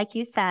seed, like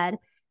you said,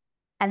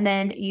 and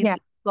then you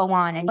go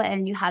on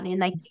and you have,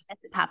 like, this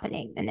is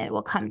happening and it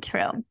will come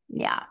true.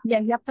 Yeah. Yeah.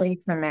 You have to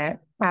lead from it.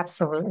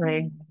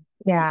 Absolutely.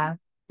 Yeah.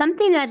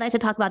 Something that I'd like to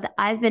talk about that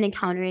I've been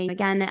encountering,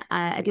 again,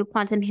 I do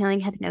quantum healing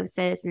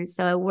hypnosis. And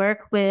so I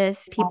work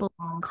with people,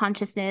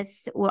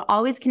 consciousness. We're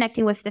always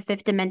connecting with the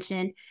fifth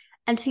dimension.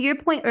 And to your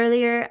point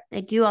earlier,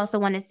 I do also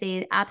want to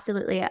say,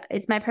 absolutely,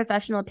 it's my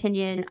professional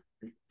opinion.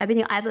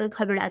 Everything I've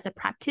uncovered as a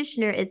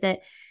practitioner is that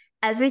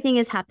everything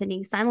is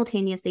happening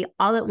simultaneously,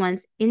 all at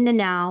once, in the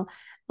now.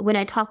 When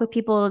I talk with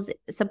people's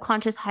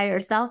subconscious higher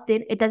self,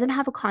 it doesn't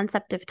have a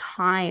concept of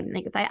time.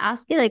 Like, if I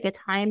ask it like a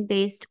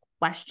time-based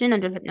question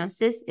under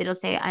hypnosis, it'll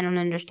say, I don't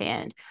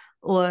understand,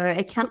 or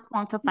it can't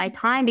quantify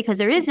time because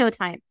there is no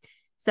time.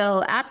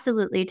 So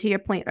absolutely, to your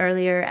point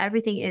earlier,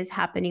 everything is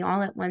happening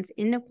all at once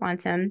in the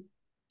quantum.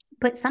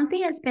 But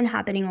something that's been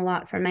happening a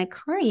lot for my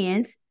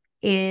clients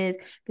is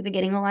they've been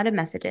getting a lot of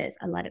messages,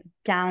 a lot of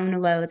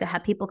downloads. I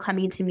have people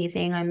coming to me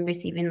saying, I'm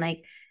receiving,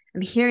 like,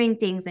 I'm hearing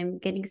things, I'm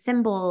getting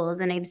symbols,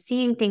 and I'm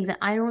seeing things, and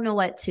I don't know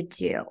what to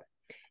do.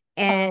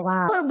 And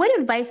what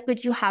advice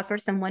would you have for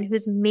someone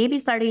who's maybe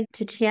starting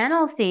to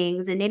channel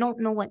things and they don't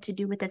know what to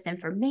do with this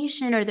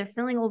information, or they're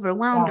feeling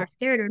overwhelmed or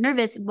scared or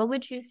nervous? What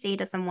would you say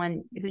to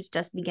someone who's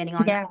just beginning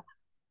on that?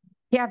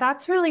 Yeah,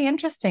 that's really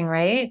interesting,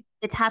 right?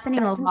 It's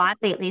happening a lot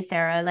lately,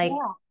 Sarah. Like,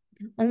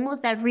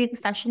 almost every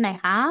session I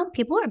have,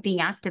 people are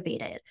being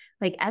activated,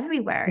 like,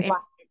 everywhere.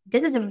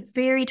 This is a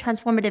very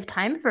transformative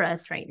time for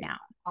us right now.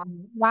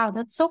 Wow,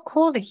 that's so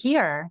cool to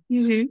hear.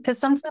 Because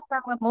sometimes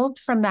I'm removed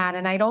from that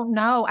and I don't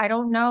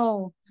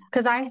know.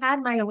 Because I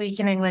had my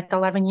awakening like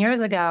 11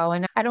 years ago,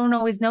 and I don't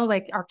always know,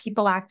 like, are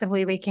people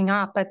actively waking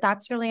up? But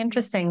that's really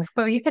interesting.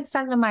 So you could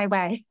send them my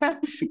way.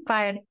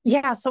 But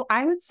yeah, so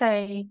I would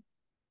say,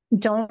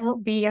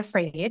 don't be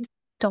afraid.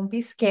 Don't be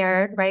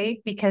scared,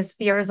 right? Because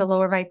fear is a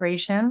lower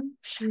vibration.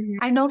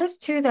 I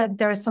noticed too that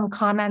there are some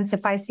comments,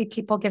 if I see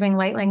people giving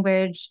light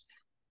language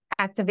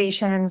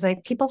activations,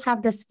 like, people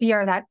have this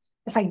fear that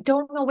if I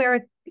don't know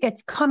where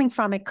it's coming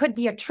from, it could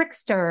be a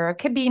trickster, or it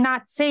could be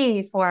not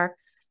safe, or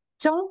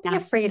don't be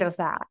afraid of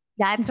that.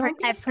 Yeah,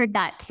 I've heard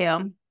that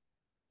too.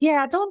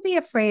 Yeah, don't be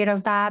afraid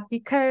of that,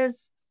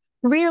 because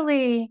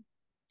really,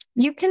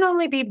 you can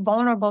only be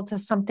vulnerable to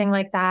something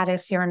like that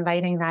if you're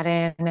inviting that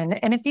in.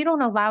 And if you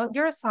don't allow it,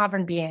 you're a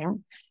sovereign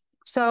being.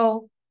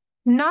 So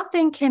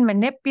nothing can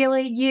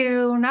manipulate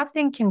you.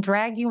 Nothing can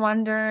drag you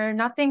under.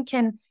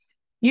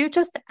 You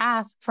just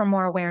ask for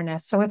more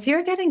awareness. So if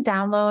you're getting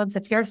downloads,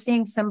 if you're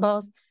seeing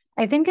symbols,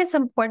 I think it's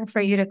important for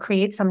you to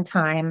create some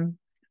time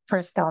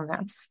for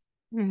stillness,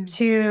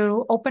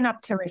 to open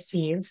up to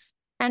receive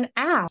and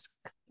ask.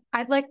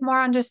 I'd like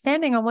more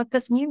understanding on what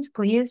this means,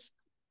 please.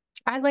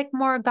 I'd like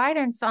more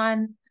guidance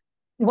on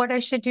what I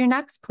should do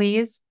next,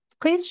 please.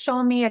 Please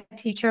show me a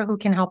teacher who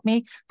can help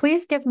me.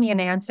 Please give me an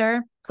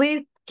answer.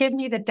 Please give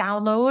me the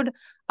download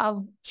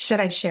of, should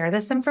I share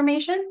this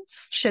information?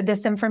 Should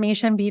this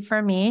information be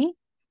for me?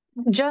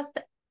 Just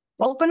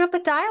open up a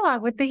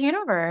dialogue with the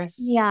universe.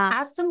 Yeah.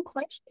 Ask some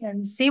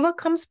questions, see what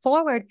comes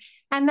forward.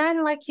 And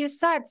then, like you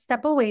said,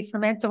 step away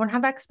from it. Don't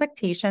have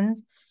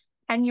expectations.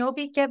 And you'll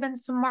be given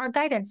some more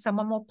guidance.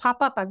 Someone will pop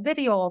up, a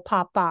video will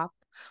pop up,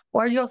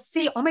 or you'll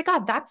see, oh my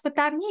God, that's what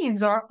that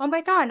means. Or, oh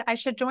my God, I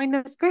should join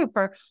this group.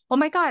 Or, oh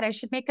my God, I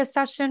should make a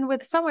session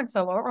with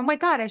so-and-so. Or, oh my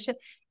God, I should,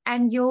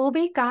 and you'll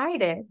be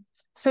guided.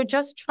 So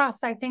just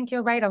trust. I think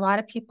you're right. A lot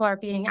of people are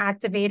being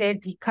activated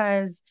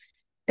because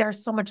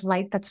there's so much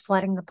light that's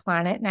flooding the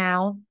planet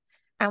now.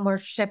 And we're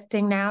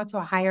shifting now to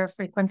a higher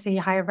frequency,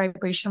 higher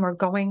vibration.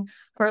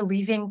 We're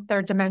leaving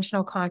third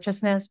dimensional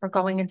consciousness. We're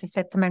going into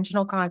fifth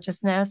dimensional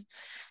consciousness.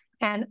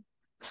 And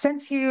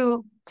since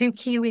you do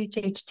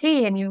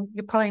QHHT and you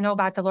probably know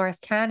about Dolores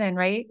Cannon,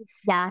 right?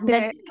 Yeah.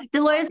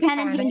 Dolores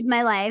Cannon changed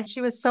my life.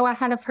 She was so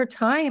ahead of her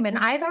time. And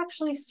I've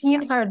actually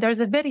seen her.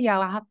 There's a video,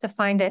 I'll have to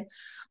find it,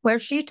 where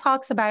she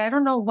talks about, I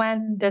don't know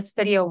when this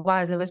video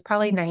was. It was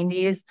probably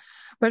 90s.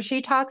 Where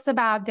she talks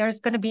about there's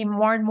going to be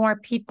more and more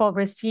people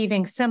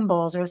receiving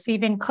symbols,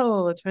 receiving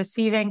codes,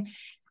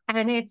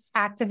 and it's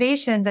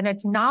activations and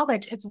it's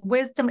knowledge, it's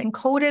wisdom,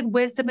 encoded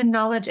wisdom and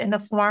knowledge in the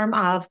form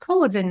of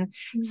codes and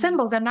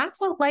symbols. And that's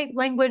what light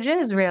language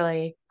is,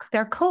 really.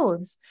 They're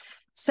codes.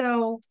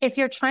 So if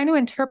you're trying to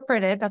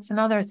interpret it, that's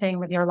another thing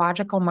with your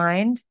logical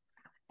mind,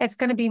 it's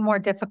going to be more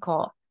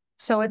difficult.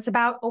 So it's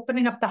about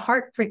opening up the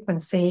heart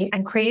frequency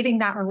and creating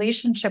that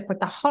relationship with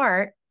the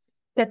heart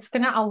that's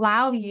going to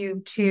allow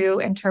you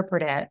to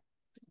interpret it.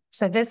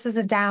 So this is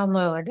a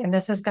download, and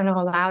this is going to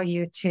allow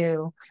you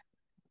to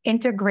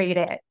integrate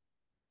it.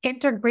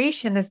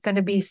 Integration is going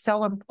to be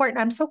so important.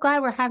 I'm so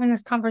glad we're having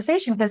this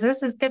conversation because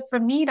this is good for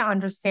me to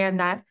understand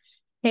that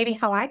maybe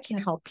how I can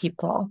help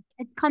people.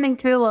 It's coming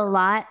through a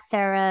lot,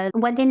 Sarah.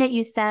 One thing that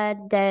you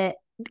said that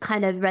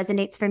kind of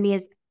resonates for me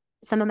is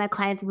some of my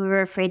clients, we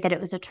were afraid that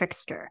it was a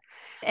trickster.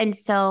 And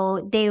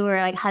so they were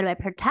like, how do I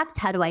protect?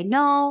 How do I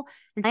know?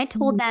 And I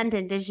told them to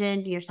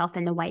envision yourself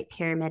in the white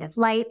pyramid of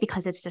light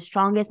because it's the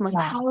strongest, most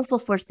powerful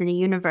force in the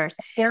universe.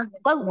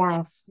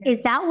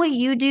 Is that what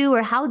you do?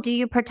 Or how do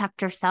you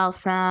protect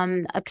yourself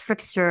from a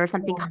trickster or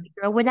something coming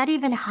through? Would that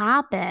even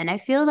happen? I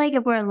feel like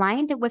if we're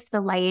aligned with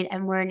the light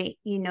and we're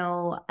in,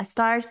 a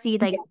star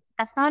seed, like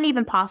that's not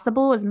even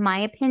possible, is my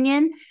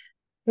opinion.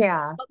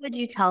 Yeah. What would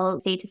you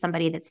say to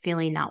somebody that's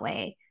feeling that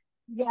way?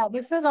 Yeah,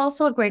 this is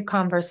also a great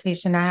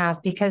conversation to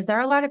have because there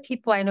are a lot of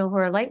people I know who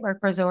are light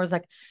workers who are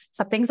like,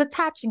 something's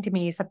attaching to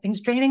me, something's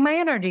draining my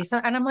energy.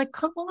 And I'm like,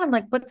 come on,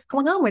 like, what's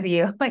going on with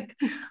you? Like,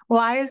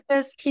 why is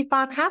this keep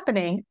on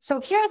happening? So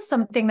here's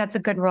something that's a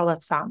good rule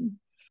of thumb.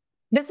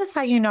 This is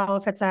how you know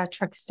if it's a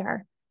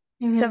trickster.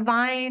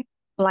 Divine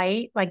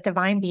light, like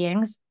divine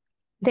beings,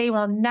 they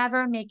will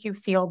never make you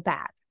feel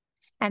bad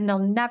and they'll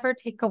never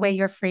take away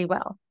your free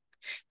will.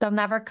 They'll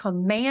never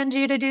command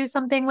you to do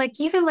something. Like,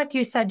 even like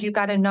you said, you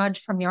got a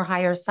nudge from your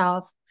higher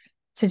self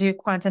to do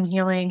quantum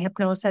healing,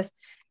 hypnosis.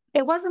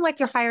 It wasn't like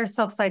your higher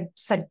self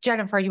said,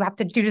 Jennifer, you have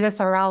to do this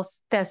or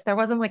else this. There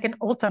wasn't like an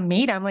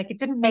ultimatum. Like, it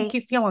didn't make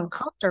you feel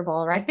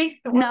uncomfortable, right?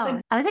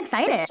 No, I was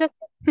excited. It's just,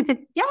 yeah,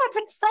 it's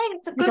exciting.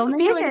 It's a good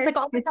feeling. It's like,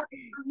 oh my God,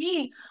 for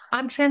me,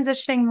 I'm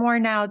transitioning more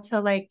now to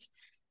like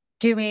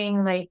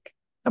doing like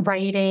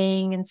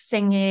writing and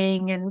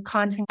singing and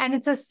content. And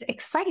it's this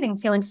exciting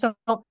feeling. So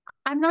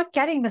I'm not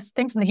getting this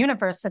thing from the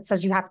universe that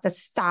says you have to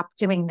stop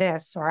doing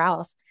this or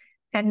else.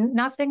 And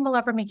nothing will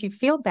ever make you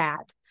feel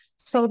bad.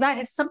 So that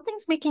if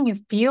something's making you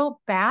feel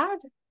bad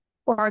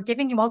or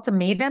giving you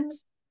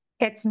ultimatums,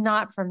 it's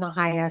not from the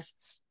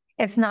highest.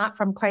 It's not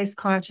from Christ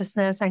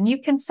consciousness. And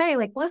you can say,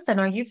 like, listen,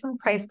 are you from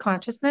Christ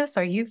consciousness?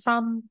 Are you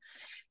from,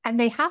 and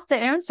they have to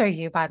answer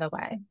you, by the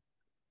way.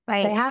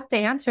 Right. They have to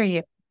answer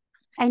you.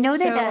 I know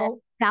that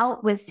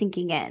doubt was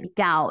sinking in,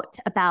 doubt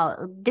about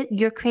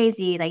you're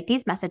crazy, like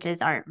these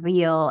messages aren't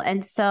real.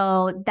 And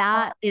so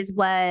that is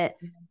what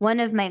one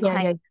of my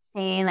clients was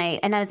saying, like,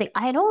 and I was like,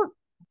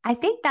 I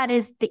think that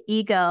is the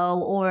ego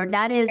or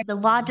that is the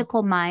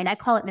logical mind. I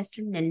call it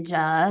Mr.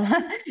 Ninja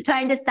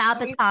trying to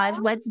sabotage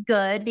what's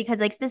good because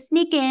like the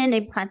sneak in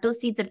and plant those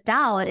seeds of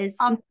doubt is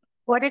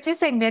what did you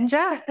say,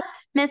 Ninja?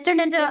 Mr.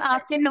 Ninja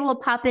often will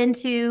pop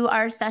into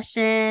our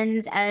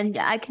sessions and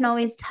I can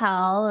always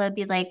tell, I'd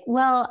be like,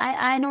 well,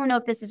 I don't know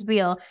if this is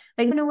real.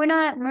 Like, we're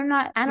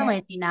not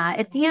analyzing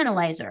that. It's the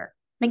analyzer.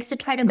 Likes to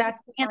try to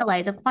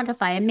analyze and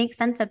quantify and make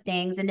sense of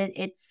things. And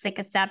it's like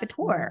a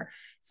saboteur.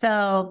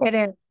 So it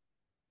is.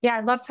 Yeah,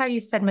 I love how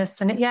you said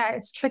Mr. Yeah,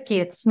 it's tricky.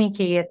 It's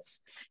sneaky.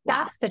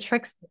 That's the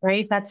tricks,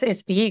 right?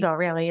 It's the ego,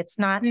 really. It's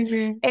not,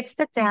 it's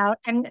the doubt.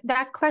 And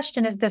that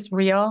question, is this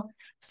real?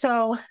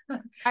 So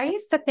I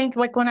used to think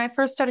like when I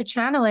first started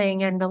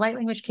channeling and the light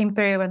language came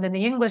through and then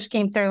the English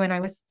came through and I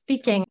was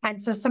speaking.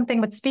 And so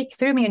something would speak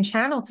through me and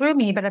channel through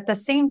me. But at the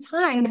same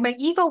time, my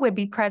ego would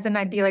be present.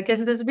 I'd be like,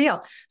 is this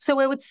real?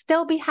 So it would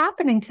still be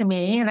happening to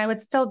me and I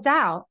would still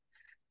doubt.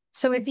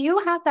 So if you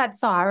have that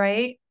thought,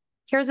 right,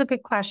 here's a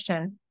good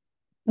question.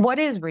 What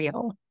is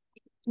real?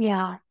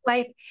 Yeah.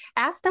 Like,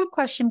 ask that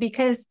question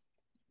because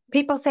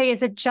people say,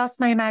 is it just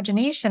my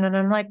imagination? And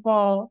I'm like,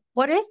 well,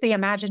 what is the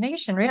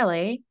imagination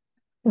really?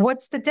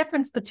 What's the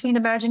difference between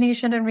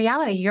imagination and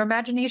reality? Your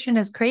imagination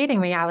is creating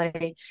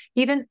reality.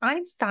 Even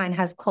Einstein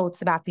has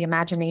quotes about the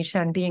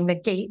imagination being the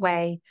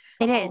gateway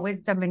It to is.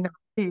 wisdom and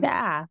Mm.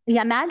 yeah. The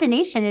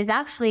imagination is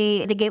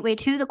actually the gateway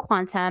to the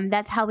quantum.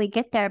 That's how we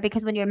get there.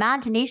 Because when your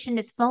imagination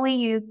is flowing,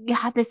 you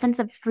have this sense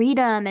of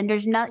freedom, and you're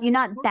not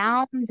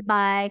bound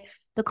by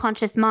the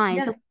conscious mind.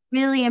 Yeah. So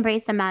really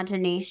embrace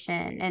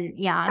imagination. And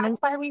yeah, I mean,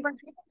 That's why we were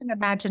given an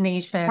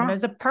imagination. yeah.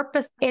 There's a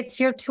purpose. It's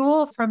your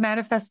tool for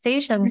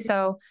manifestation.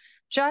 So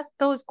just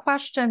those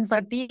questions,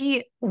 like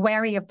be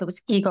wary of those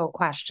ego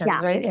questions,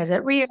 Yeah. right? Is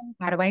it real?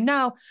 How do I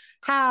know?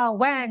 How,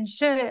 when,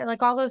 should,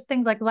 like all those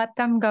things, like let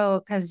them go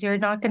because you're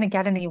not going to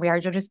get anywhere.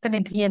 You're just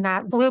going to be in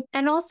that loop.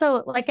 And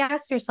also like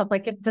ask yourself,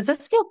 like, does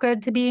this feel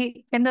good to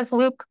be in this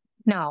loop?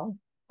 No.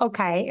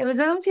 Okay. If it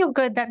doesn't feel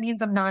good, that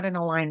means I'm not in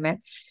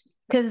alignment.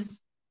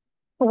 Because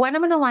when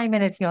I'm in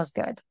alignment, it feels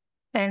good.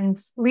 And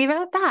leave it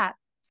at that.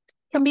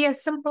 It can be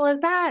as simple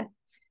as that.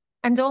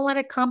 And don't let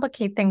it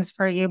complicate things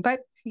for you. But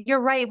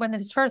you're right. When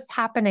it's first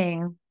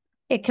happening,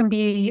 it can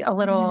be a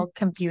little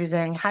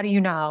confusing. How do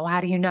you know? How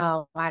do you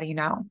know? How do you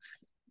know?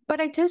 But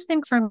I do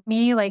think for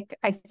me, like,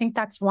 I think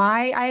that's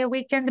why I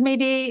awakened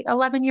maybe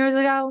 11 years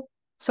ago.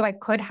 So I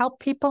could help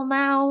people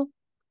now.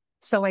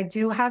 So I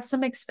do have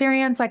some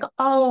experience like,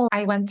 oh,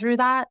 I went through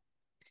that.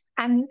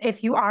 And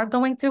if you are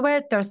going through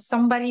it, there's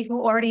somebody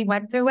who already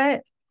went through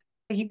it.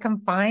 You can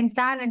find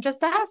that and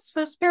just ask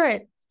for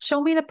spirit. Show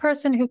me the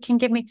person who can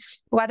give me,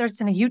 whether it's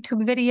in a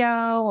YouTube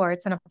video or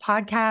it's in a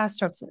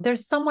podcast, or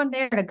there's someone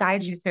there to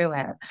guide you through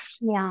it.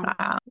 Yeah.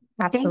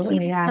 Absolutely.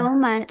 Thank you so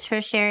much for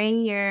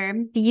sharing your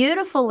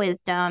beautiful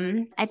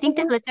wisdom. I think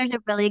the listeners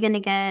are really going to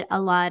get a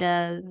lot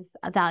of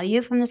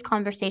value from this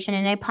conversation.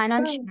 And I plan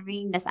on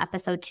sharing this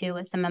episode too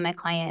with some of my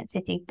clients. I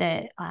think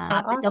that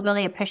they'll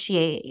really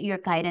appreciate your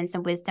guidance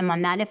and wisdom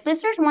on that. If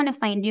listeners want to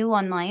find you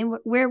online,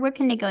 where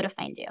can they go to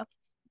find you?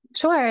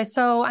 Sure.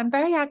 So I'm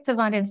very active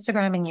on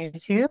Instagram and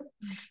YouTube.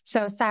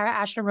 So Sarah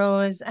Asher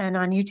Rose, and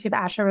on YouTube,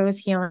 Asher Rose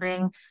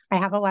Healing. I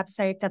have a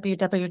website,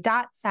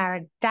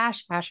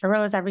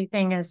 www.sarah-asher-rose.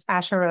 Everything is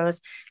Asher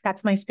Rose.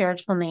 That's my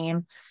spiritual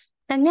name.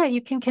 And yeah,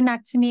 you can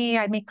connect to me.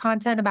 I make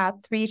content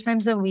about 3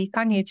 times a week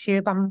on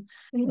YouTube. I'm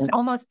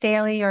almost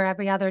daily or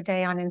every other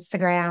day on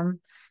Instagram.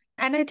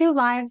 And I do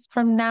lives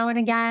from now and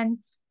again.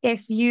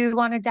 If you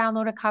want to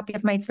download a copy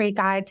of my free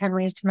guide, 10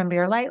 Ways to Remember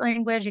Your Light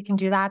Language, you can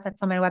do that.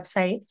 That's on my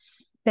website.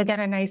 You'll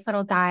get a nice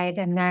little guide,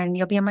 and then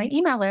you'll be on my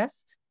email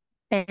list,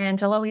 and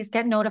you'll always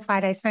get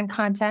notified. I send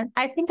content.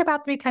 I think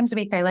about 3 times a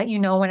week. I let you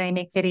know when I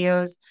make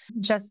videos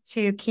just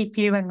to keep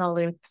you in the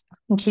loop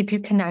and keep you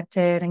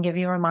connected and give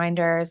you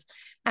reminders.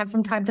 And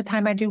from time to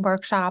time, I do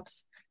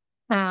workshops,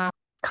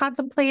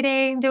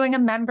 contemplating doing a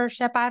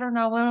membership. I don't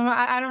know.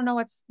 I don't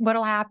know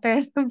what'll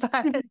happen,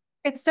 but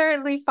it's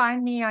certainly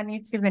find me on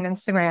YouTube and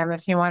Instagram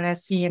if you want to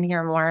see and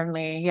hear more of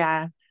me.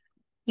 Yeah.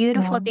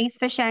 Beautiful. Thanks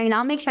for sharing.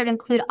 I'll make sure to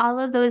include all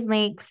of those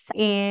links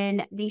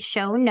in the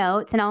show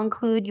notes, and I'll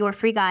include your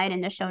free guide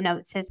in the show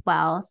notes as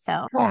well.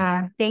 So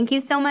thank you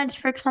so much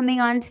for coming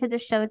on to the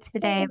show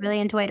today. I really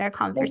enjoyed our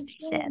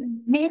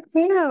conversation. Me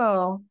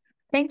too.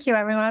 Thank you,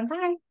 everyone.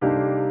 Bye.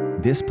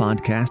 This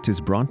podcast is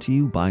brought to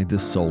you by The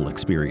Soul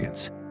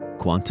Experience,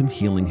 Quantum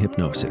Healing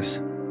Hypnosis.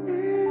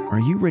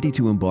 Are you ready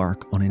to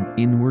embark on an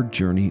inward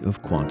journey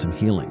of quantum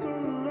healing?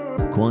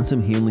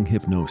 Quantum healing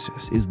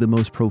hypnosis is the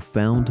most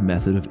profound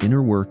method of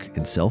inner work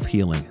and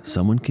self-healing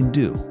someone can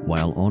do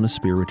while on a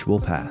spiritual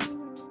path.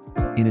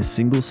 In a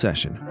single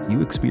session,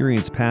 you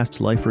experience past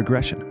life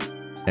regression,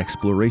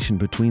 exploration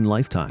between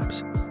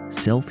lifetimes,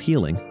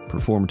 self-healing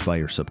performed by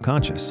your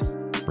subconscious,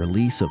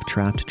 release of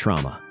trapped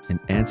trauma, and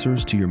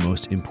answers to your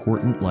most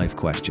important life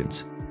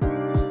questions.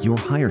 Your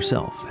higher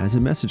self has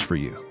a message for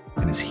you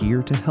and is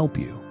here to help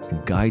you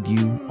and guide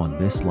you on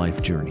this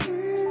life journey.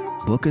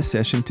 Book a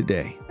session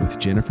today with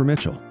Jennifer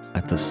Mitchell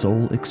at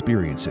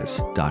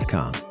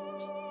thesoulexperiences.com.